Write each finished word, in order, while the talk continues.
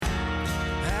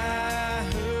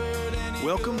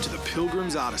Welcome to the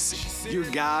Pilgrim's Odyssey, your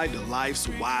guide to life's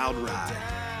wild ride.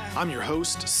 I'm your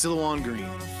host, Silouan Green.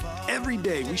 Every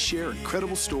day we share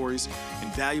incredible stories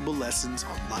and valuable lessons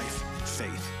on life and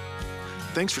faith.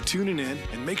 Thanks for tuning in,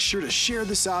 and make sure to share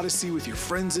this Odyssey with your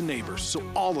friends and neighbors so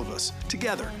all of us,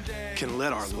 together, can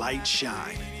let our light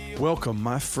shine. Welcome,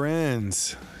 my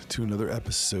friends, to another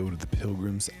episode of the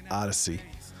Pilgrim's Odyssey.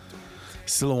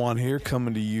 Silouan here,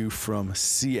 coming to you from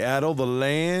Seattle, the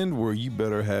land where you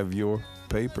better have your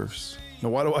papers. Now,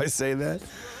 why do I say that?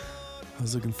 I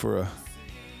was looking for a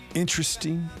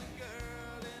interesting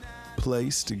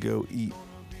place to go eat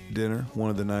dinner one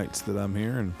of the nights that I'm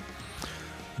here, and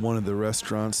one of the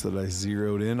restaurants that I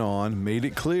zeroed in on made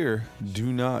it clear,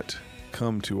 do not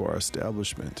come to our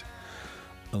establishment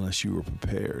unless you are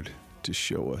prepared to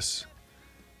show us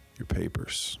your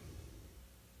papers.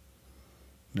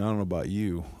 Now, I don't know about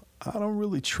you. I don't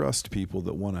really trust people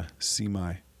that want to see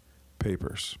my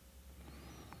papers.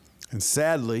 And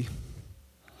sadly,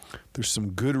 there's some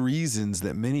good reasons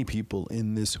that many people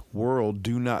in this world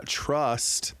do not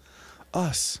trust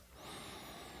us.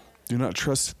 Do not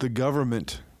trust the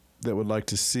government that would like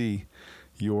to see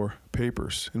your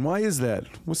papers. And why is that?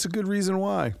 What's a good reason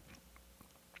why?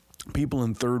 People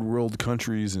in third world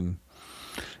countries and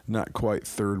not quite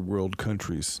third world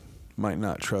countries might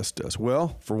not trust us.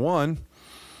 Well, for one,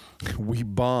 we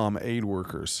bomb aid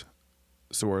workers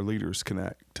so our leaders can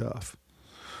act tough.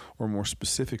 Or more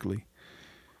specifically,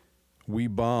 we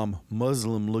bomb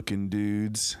Muslim-looking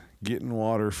dudes getting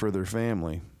water for their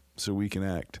family so we can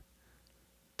act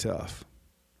tough.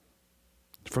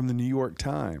 From the New York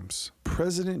Times,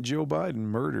 President Joe Biden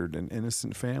murdered an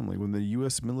innocent family when the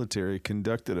U.S. military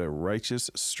conducted a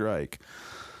righteous strike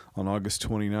on August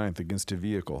 29th against a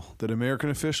vehicle that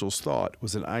American officials thought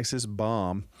was an ISIS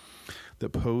bomb that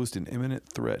posed an imminent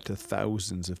threat to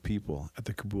thousands of people at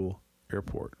the Kabul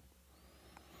airport.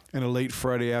 In a late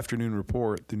Friday afternoon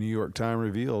report, the New York Times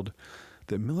revealed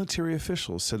that military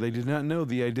officials said they did not know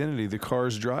the identity of the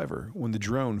car's driver when the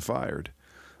drone fired,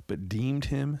 but deemed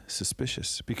him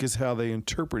suspicious because how they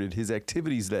interpreted his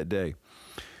activities that day,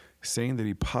 saying that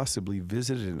he possibly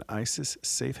visited an ISIS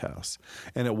safe house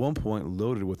and at one point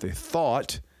loaded what they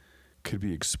thought could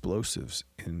be explosives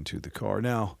into the car.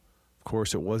 Now, of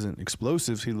course, it wasn't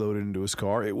explosives he loaded into his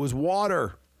car. It was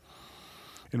water.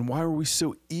 And why were we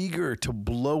so eager to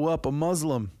blow up a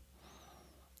Muslim?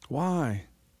 Why?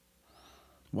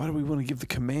 Why do we want to give the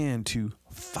command to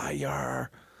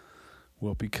fire?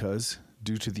 Well, because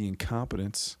due to the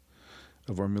incompetence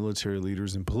of our military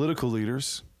leaders and political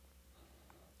leaders,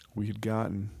 we had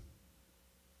gotten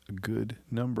a good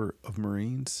number of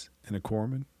Marines and a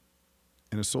corpsman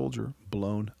and a soldier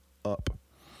blown up.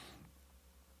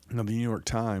 Now, the New York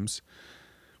Times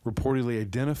reportedly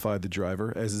identified the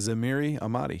driver as Zemari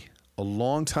Ahmadi, a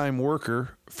longtime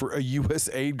worker for a U.S.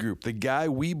 aid group. The guy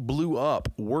we blew up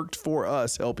worked for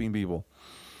us helping people.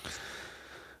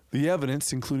 The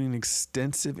evidence, including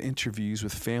extensive interviews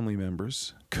with family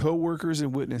members, co-workers,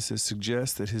 and witnesses,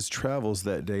 suggests that his travels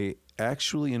that day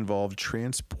actually involved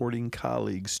transporting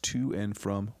colleagues to and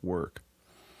from work.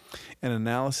 An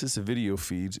analysis of video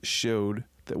feeds showed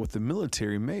that what the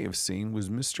military may have seen was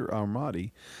Mr.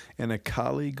 Ahmadi and a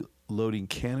colleague loading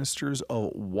canisters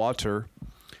of water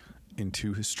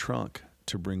into his trunk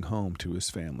to bring home to his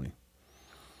family.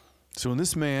 So when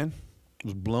this man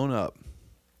was blown up,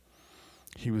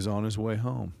 he was on his way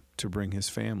home to bring his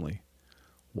family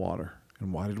water.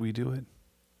 And why did we do it?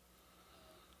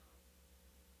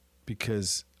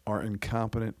 Because our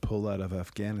incompetent pullout of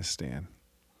Afghanistan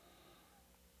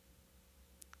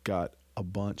got a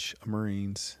bunch of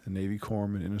Marines, a Navy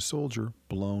Corpsman, and a soldier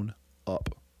blown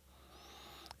up.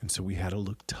 And so we had to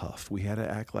look tough. We had to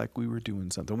act like we were doing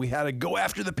something. We had to go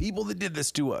after the people that did this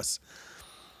to us.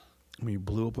 We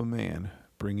blew up a man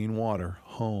bringing water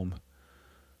home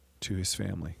to his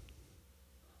family.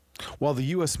 While the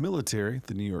U.S. military,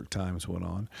 the New York Times went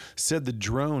on, said the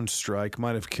drone strike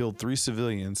might have killed 3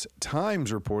 civilians,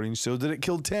 Times reporting showed that it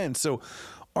killed 10. So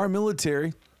our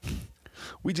military,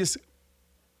 we just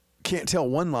can't tell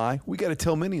one lie. We got to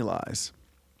tell many lies.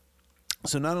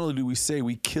 So not only do we say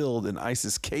we killed an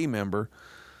ISIS-K member,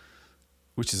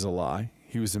 which is a lie.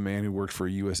 He was a man who worked for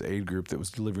a U.S. aid group that was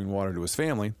delivering water to his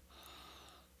family.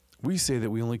 We say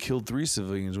that we only killed 3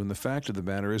 civilians when the fact of the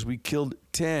matter is we killed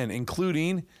 10,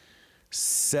 including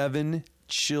 7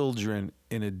 children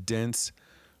in a dense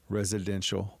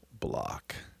residential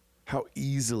block. How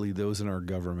easily those in our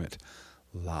government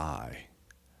lie.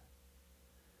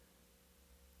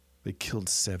 They killed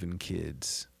 7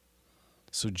 kids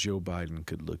so Joe Biden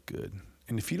could look good.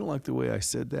 And if you don't like the way I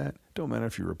said that, don't matter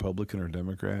if you're Republican or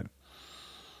Democrat,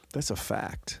 that's a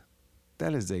fact.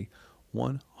 That is a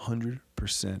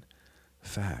 100%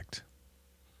 fact.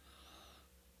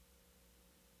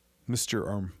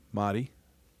 Mr. Ahmadi,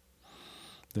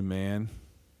 the man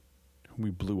whom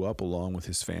we blew up along with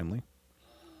his family,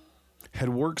 had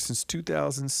worked since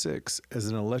 2006 as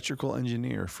an electrical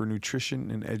engineer for Nutrition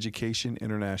and Education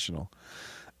International,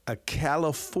 a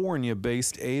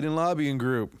California-based aid and lobbying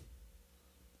group.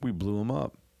 We blew him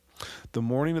up. The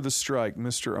morning of the strike,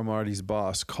 Mr. Ahmadi's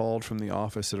boss called from the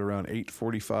office at around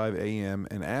 8:45 a.m.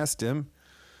 and asked him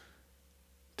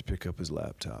to pick up his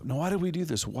laptop. Now, why did we do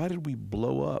this? Why did we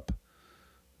blow up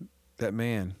that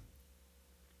man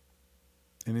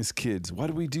and his kids? Why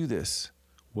did we do this?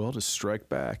 Well, to strike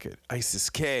back at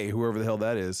ISIS-K, whoever the hell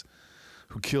that is,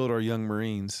 who killed our young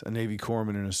Marines, a Navy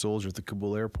Corpsman and a soldier at the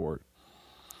Kabul airport.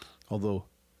 Although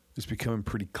it's becoming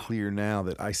pretty clear now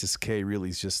that ISIS-K really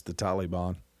is just the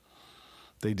Taliban.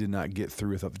 They did not get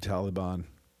through without the Taliban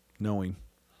knowing.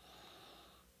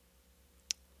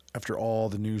 After all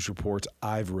the news reports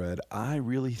I've read, I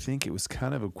really think it was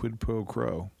kind of a quid pro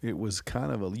quo. It was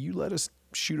kind of you let us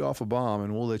shoot off a bomb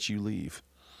and we'll let you leave.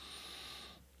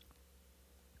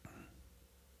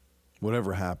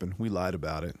 Whatever happened, we lied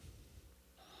about it.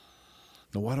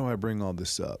 Now, why do I bring all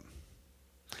this up?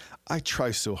 I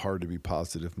try so hard to be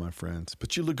positive, my friends,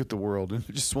 but you look at the world and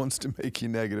it just wants to make you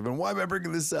negative. And why am I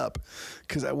bringing this up?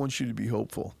 Because I want you to be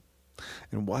hopeful.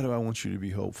 And why do I want you to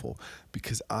be hopeful?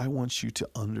 Because I want you to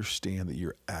understand that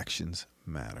your actions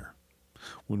matter.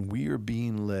 When we are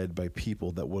being led by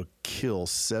people that will kill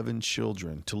 7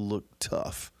 children to look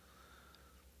tough,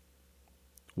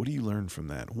 what do you learn from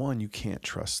that? 1, you can't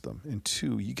trust them. And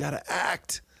 2, you got to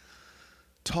act.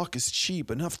 Talk is cheap.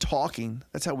 Enough talking.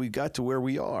 That's how we got to where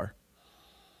we are.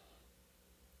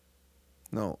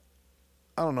 No,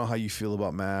 I don't know how you feel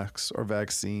about masks or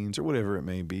vaccines or whatever it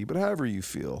may be, but however you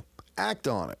feel, act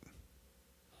on it.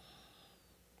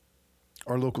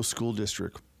 Our local school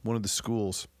district, one of the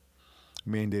schools,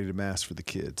 mandated a mask for the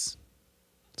kids.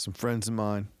 Some friends of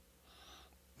mine,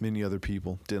 many other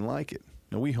people, didn't like it.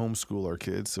 Now, we homeschool our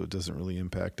kids, so it doesn't really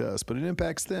impact us, but it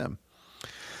impacts them.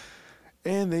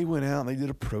 And they went out and they did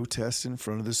a protest in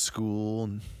front of the school,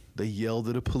 and they yelled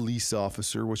at a police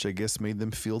officer, which I guess made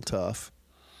them feel tough.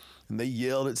 And they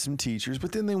yelled at some teachers,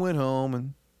 but then they went home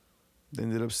and they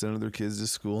ended up sending their kids to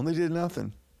school, and they did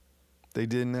nothing. They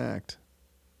didn't act.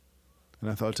 And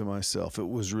I thought to myself, it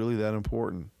was really that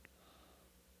important.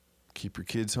 Keep your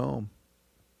kids home.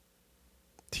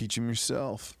 Teach them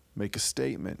yourself. Make a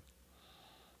statement.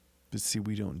 But see,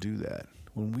 we don't do that.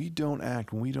 When we don't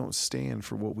act, when we don't stand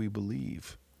for what we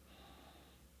believe,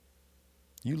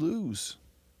 you lose.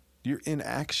 Your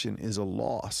inaction is a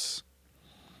loss.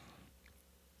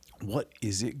 What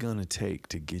is it going to take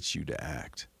to get you to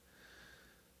act?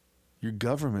 Your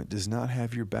government does not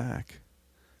have your back.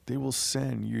 They will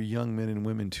send your young men and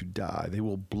women to die. They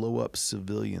will blow up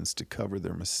civilians to cover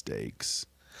their mistakes.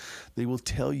 They will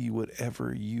tell you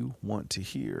whatever you want to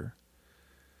hear.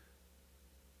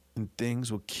 And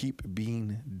things will keep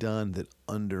being done that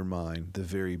undermine the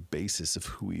very basis of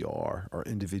who we are, our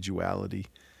individuality,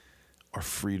 our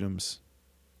freedoms,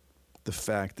 the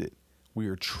fact that we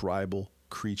are tribal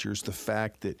creatures, the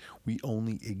fact that we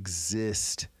only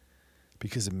exist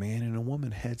because a man and a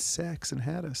woman had sex and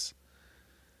had us.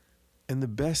 And the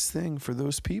best thing for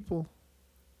those people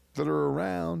that are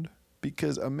around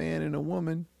because a man and a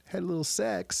woman had a little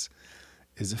sex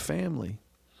is a family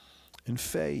and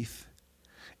faith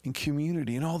and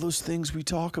community and all those things we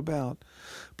talk about.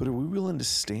 But are we willing to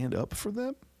stand up for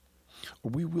them? Are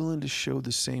we willing to show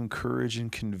the same courage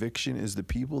and conviction as the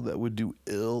people that would do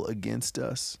ill against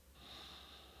us?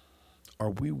 Are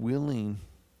we willing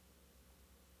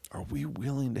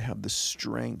to have the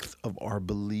strength of our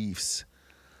beliefs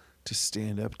to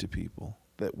stand up to people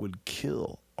that would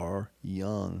kill our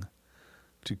young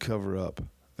to cover up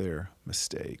their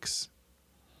mistakes?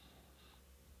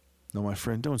 Now, my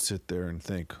friend, don't sit there and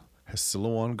think, has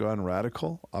Silouan gone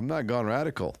radical? I'm not gone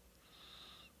radical.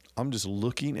 I'm just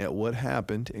looking at what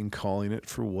happened and calling it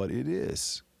for what it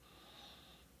is.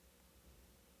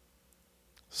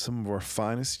 Some of our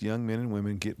finest young men and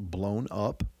women get blown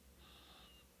up.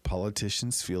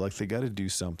 Politicians feel like they got to do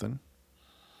something.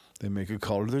 They make a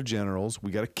call to their generals.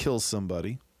 We got to kill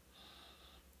somebody.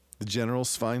 The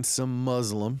generals find some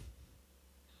Muslim.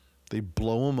 They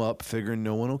blow him up, figuring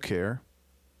no one will care.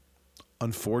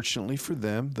 Unfortunately for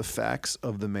them, the facts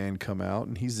of the man come out,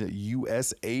 and he's a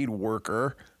U.S. aid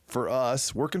worker for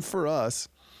us, working for us.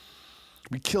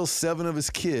 We kill 7 of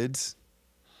his kids.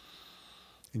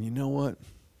 And you know what?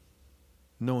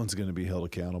 No one's going to be held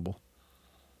accountable.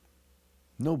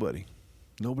 Nobody.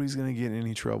 Nobody's going to get in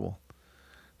any trouble.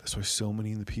 That's why so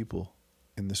many of the people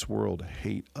in this world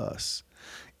hate us.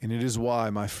 And it is why,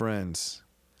 my friends,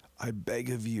 I beg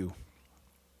of you,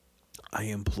 I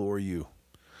implore you,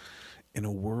 in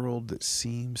a world that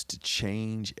seems to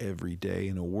change every day,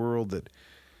 in a world that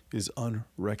is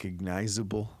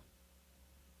unrecognizable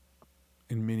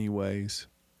in many ways,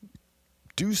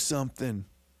 do something.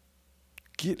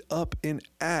 Get up and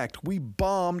act. We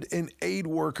bombed an aid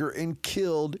worker and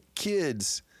killed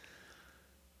kids.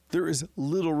 There is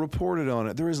little reported on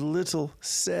it. There is little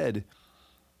said.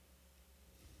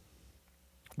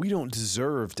 We don't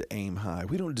deserve to aim high.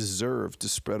 We don't deserve to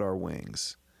spread our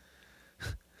wings.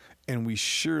 And we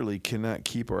surely cannot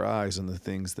keep our eyes on the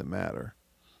things that matter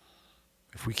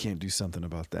if we can't do something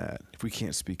about that, if we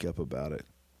can't speak up about it.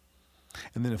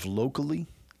 And then if locally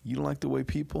you don't like the way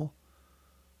people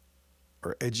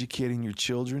are educating your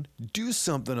children, do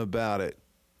something about it.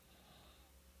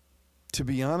 To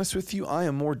be honest with you, I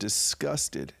am more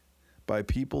disgusted by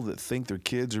people that think their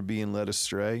kids are being led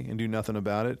astray and do nothing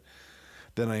about it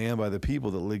than I am by the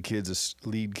people that lead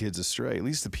kids astray. At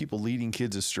least the people leading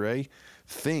kids astray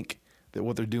think that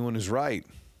what they're doing is right.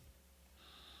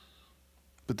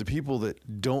 But the people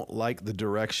that don't like the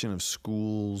direction of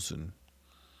schools and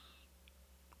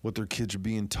what their kids are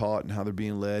being taught and how they're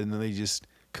being led, and then they just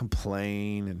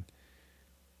complain and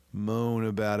moan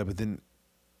about it, but then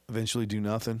eventually do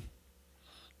nothing.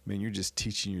 Man, you're just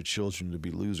teaching your children to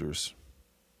be losers.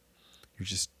 You're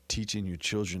just teaching your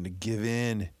children to give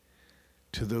in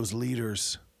to those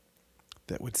leaders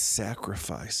that would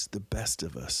sacrifice the best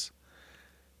of us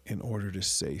in order to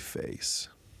save face.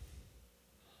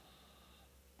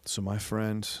 So my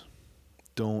friends,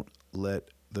 don't let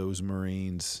those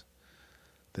Marines,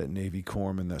 that Navy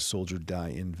Corpsman, that soldier die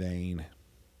in vain.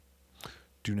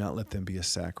 Do not let them be a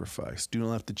sacrifice. Do not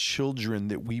let the children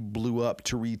that we blew up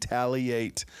to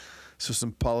retaliate so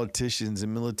some politicians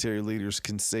and military leaders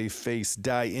can save face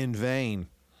die in vain.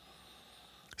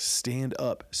 Stand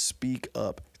up, speak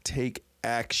up, take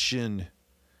action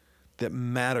that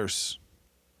matters,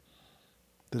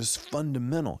 that is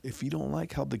fundamental. If you don't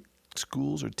like how the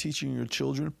schools are teaching your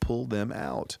children, pull them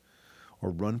out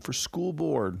or run for school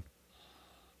board.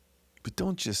 But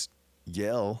don't just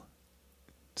yell,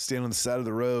 stand on the side of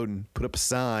the road and put up a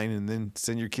sign and then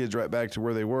send your kids right back to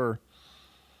where they were.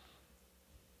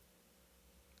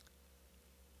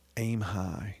 Aim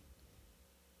high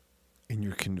in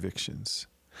your convictions.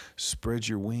 Spread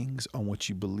your wings on what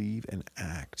you believe and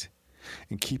act.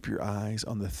 And keep your eyes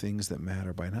on the things that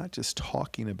matter by not just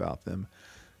talking about them,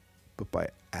 but by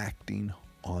acting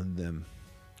on them.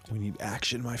 We need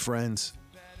action, my friends.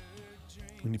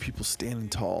 We need people standing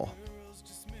tall.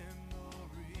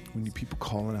 We need people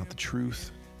calling out the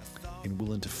truth and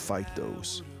willing to fight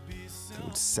those that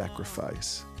would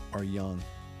sacrifice our young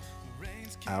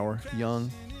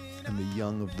and the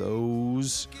young of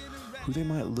those who they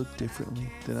might look differently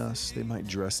than us. They might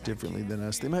dress differently than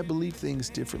us. They might believe things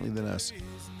differently than us.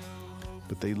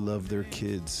 But they love their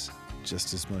kids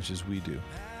just as much as we do.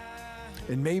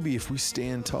 And maybe if we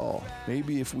stand tall,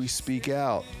 maybe if we speak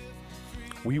out,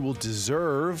 we will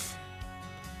deserve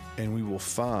and we will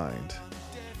find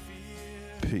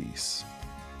peace.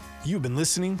 You've been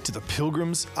listening to the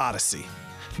Pilgrim's Odyssey.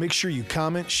 Make sure you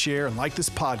comment, share, and like this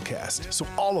podcast so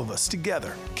all of us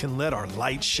together can let our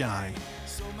light shine.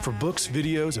 For books,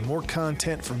 videos, and more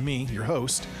content from me, your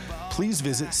host, please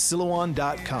visit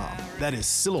Silouan.com. That is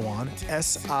Silouan,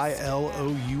 Silouan.com.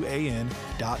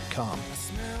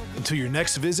 Until your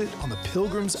next visit on the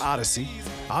Pilgrim's Odyssey,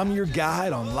 I'm your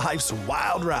guide on life's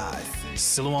wild ride,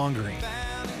 Silouan Green.